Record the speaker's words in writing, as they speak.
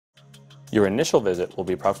Your initial visit will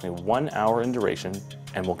be approximately 1 hour in duration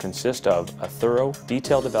and will consist of a thorough,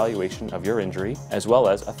 detailed evaluation of your injury as well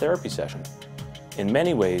as a therapy session. In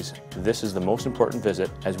many ways, this is the most important visit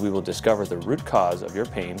as we will discover the root cause of your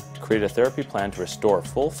pain, create a therapy plan to restore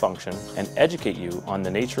full function, and educate you on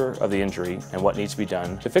the nature of the injury and what needs to be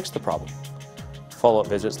done to fix the problem. Follow-up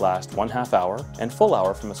visits last 1/2 hour and full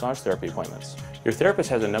hour for massage therapy appointments. Your therapist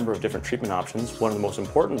has a number of different treatment options. One of the most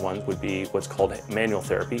important ones would be what's called manual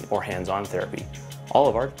therapy or hands-on therapy. All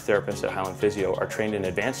of our therapists at Highland Physio are trained in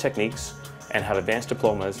advanced techniques and have advanced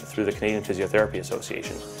diplomas through the Canadian Physiotherapy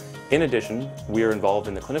Association. In addition, we are involved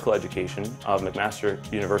in the clinical education of McMaster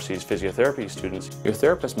University's physiotherapy students. Your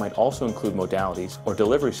therapist might also include modalities or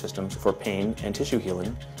delivery systems for pain and tissue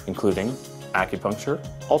healing, including acupuncture,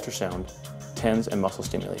 ultrasound, TENS, and muscle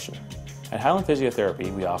stimulation. At Highland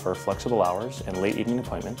Physiotherapy, we offer flexible hours and late evening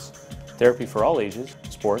appointments, therapy for all ages,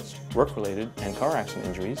 sports, work-related, and car accident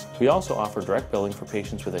injuries. We also offer direct billing for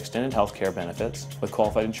patients with extended health care benefits with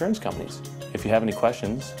qualified insurance companies. If you have any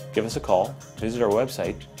questions, give us a call, visit our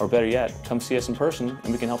website, or better yet, come see us in person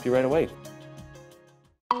and we can help you right away.